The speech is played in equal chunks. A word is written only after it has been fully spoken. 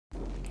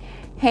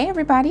Hey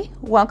everybody,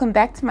 welcome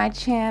back to my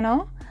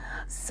channel.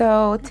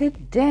 So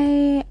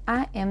today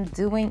I am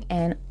doing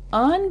an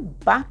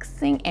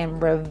unboxing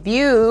and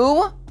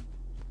review.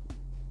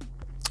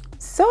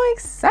 So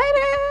excited,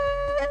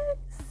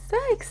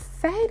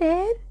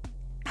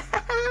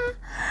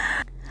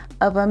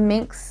 of a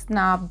Mynk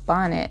Snob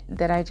Bonnet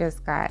that I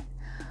just got.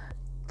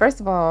 First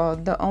of all,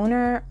 the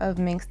owner of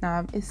Mynk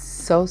Snob is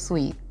so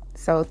sweet.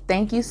 So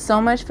thank you so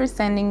much for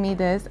sending me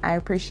this. I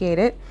appreciate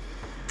it.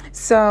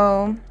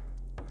 So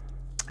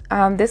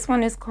this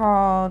one is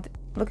called,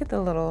 look at the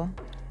little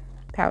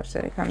pouch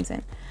that it comes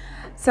in.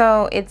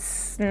 So it's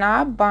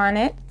Snob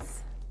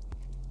Bonnets.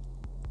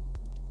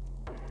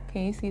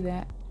 Can you see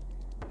that?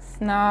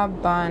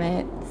 Snob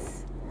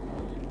Bonnets,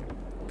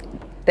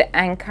 the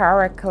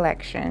Ankara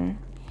collection.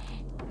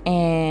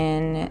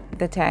 And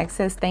the tag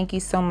says, thank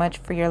you so much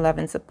for your love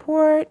and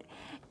support.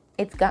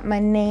 It's got my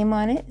name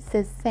on it. It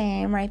says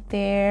Sam right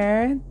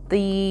there.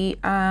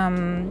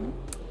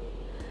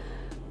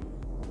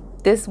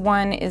 This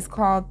one is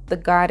called the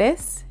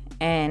Goddess,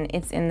 and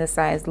it's in the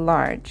size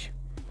large.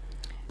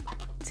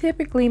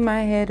 Typically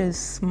my head is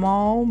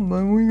small,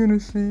 but we're gonna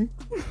see.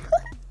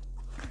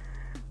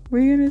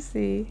 We're gonna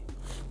see.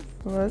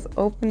 So let's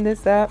open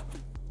this up.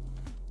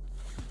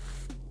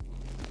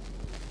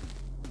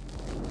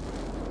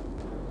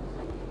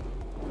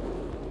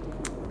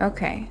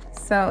 Okay,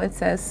 so it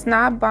says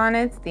Snob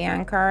Bonnets, the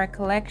Ankara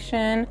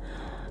collection.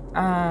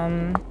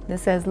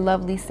 This says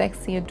lovely,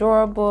 sexy,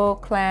 adorable,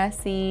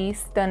 classy,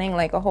 stunning,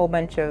 like a whole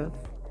bunch of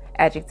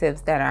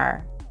adjectives that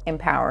are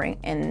empowering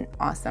and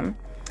awesome.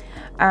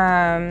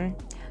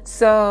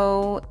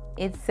 So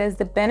it says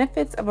the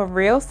benefits of a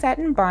real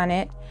satin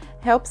bonnet: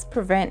 helps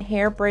prevent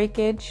hair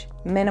breakage,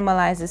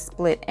 minimalizes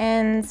split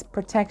ends,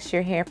 protects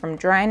your hair from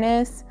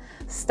dryness,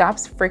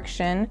 stops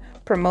friction,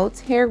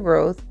 promotes hair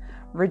growth,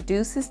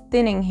 reduces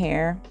thinning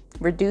hair,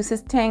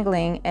 reduces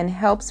tangling, and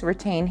helps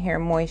retain hair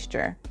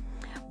moisture.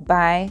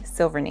 By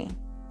Silverny.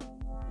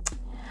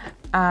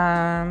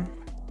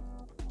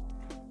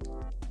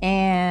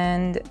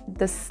 And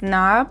the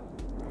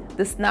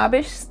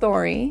snobbish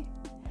story.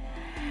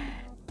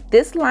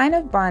 This line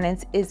of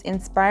bonnets is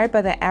inspired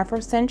by the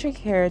Afrocentric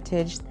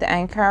heritage. The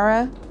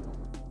Ankara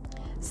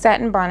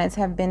satin bonnets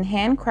have been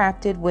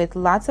handcrafted with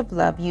lots of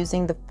love,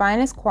 using the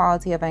finest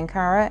quality of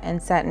Ankara and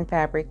satin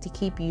fabric to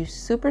keep you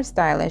super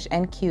stylish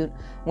and cute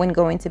when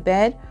going to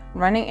bed,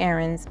 running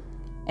errands,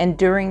 and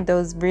during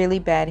those really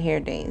bad hair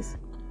days.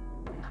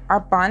 Our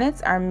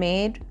bonnets are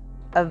made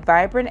of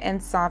vibrant and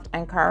soft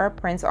Ankara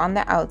prints on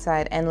the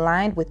outside and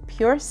lined with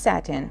pure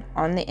satin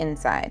on the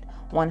inside.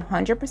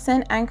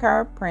 100%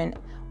 Ankara print,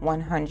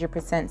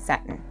 100%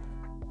 satin.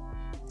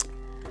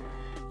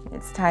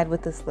 It's tied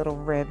with this little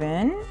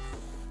ribbon.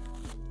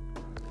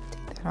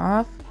 Take that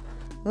off.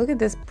 Look at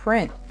this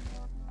print.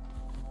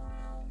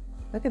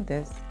 Look at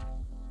this.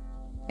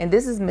 And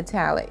this is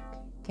metallic.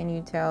 Can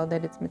you tell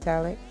that it's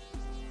metallic?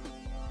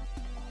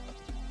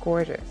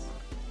 Gorgeous.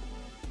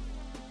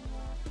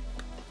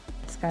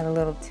 It's got a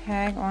little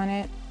tag on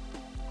it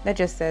that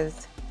just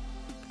says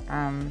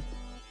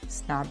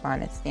Snob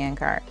Bonnets, the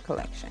Ankara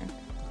collection.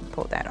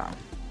 Pull that off.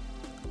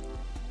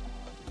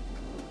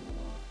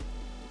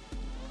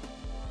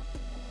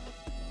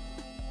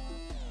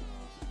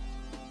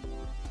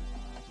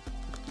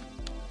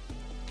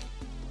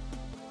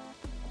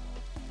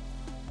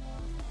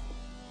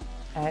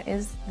 That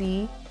is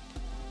the,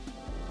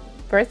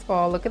 first of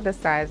all, look at the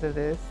size of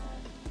this.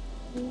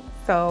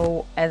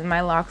 So as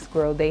my locks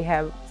grow, they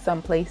have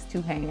some place to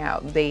hang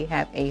out. They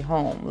have a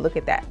home. Look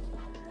at that.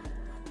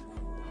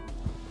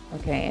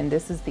 Okay, and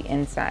this is the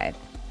inside.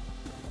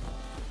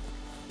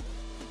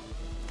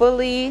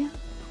 Fully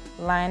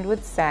lined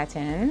with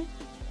satin.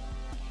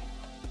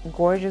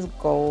 Gorgeous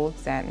gold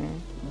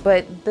satin.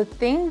 But the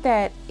thing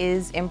that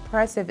is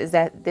impressive is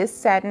that this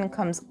satin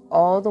comes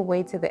all the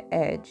way to the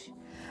edge.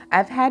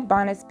 I've had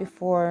bonnets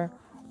before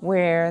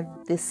where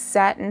the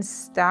satin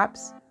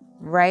stops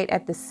right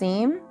at the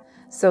seam.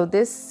 So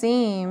this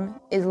seam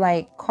is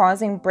like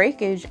causing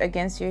breakage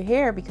against your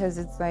hair because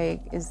it's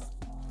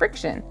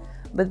friction.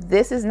 But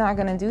this is not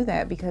gonna do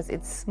that because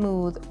it's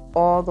smooth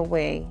all the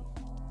way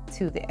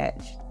to the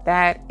edge.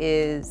 That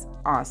is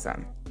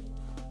awesome.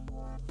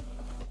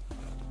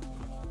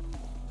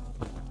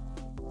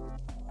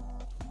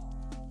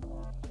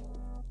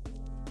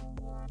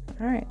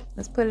 All right,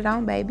 let's put it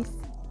on, babies.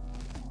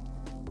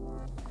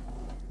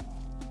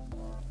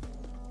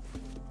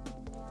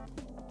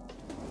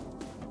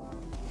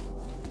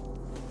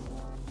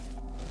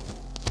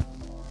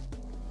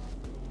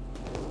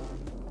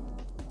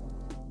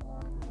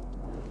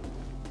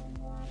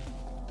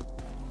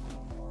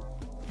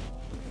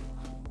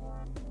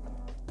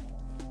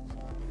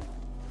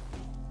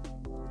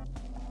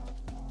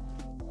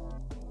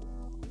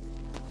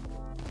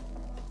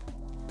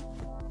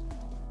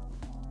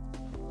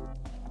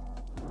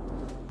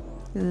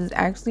 This is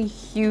actually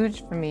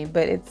huge for me,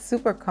 but it's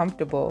super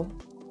comfortable.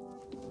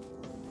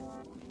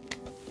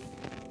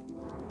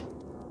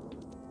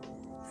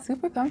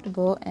 Super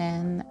comfortable,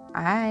 and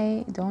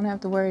I don't have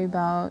to worry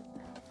about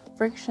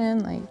friction.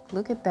 Like,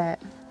 look at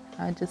that.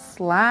 It just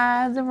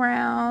slides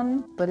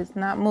around, but it's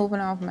not moving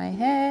off my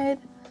head.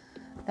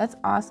 That's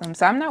awesome.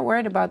 So I'm not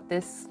worried about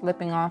this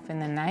slipping off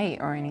in the night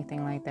or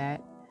anything like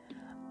that.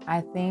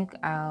 I think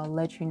I'll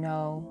let you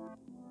know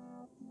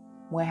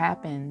what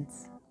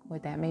happens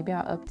with that. Maybe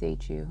I'll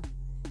update you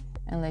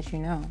and let you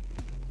know.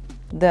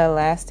 The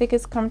elastic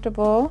is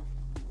comfortable.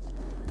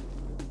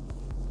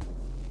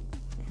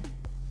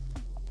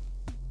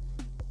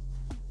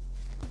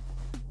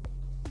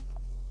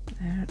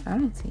 I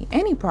don't see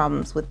any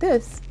problems with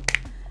this.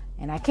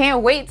 And I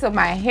can't wait till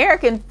my hair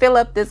can fill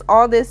up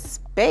all this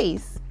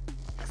space.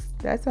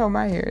 That's how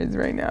my hair is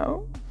right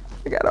now.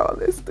 I got all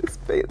this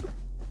space.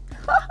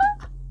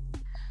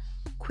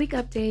 Quick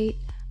update.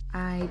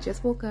 I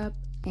just woke up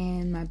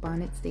and my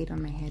bonnet stayed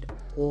on my head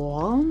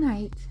all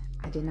night.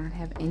 I did not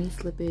have any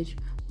slippage,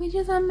 which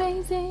is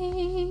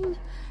amazing.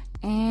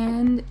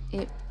 And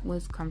it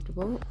was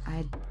comfortable.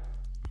 I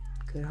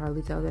could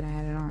hardly tell that I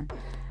had it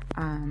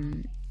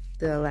on.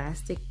 The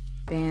elastic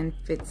band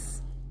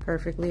fits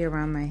perfectly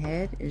around my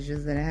head. It's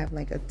just that I have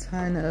like a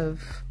ton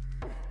of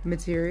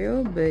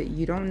material, but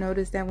you don't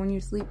notice that when you're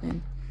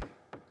sleeping.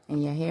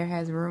 And your hair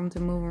has room to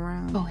move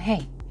around. Oh,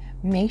 hey,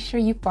 make sure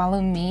you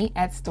follow me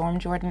at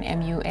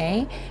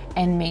StormJordanMUA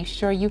and make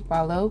sure you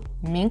follow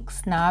Mynk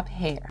Snob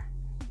Hair.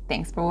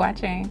 Thanks for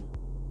watching.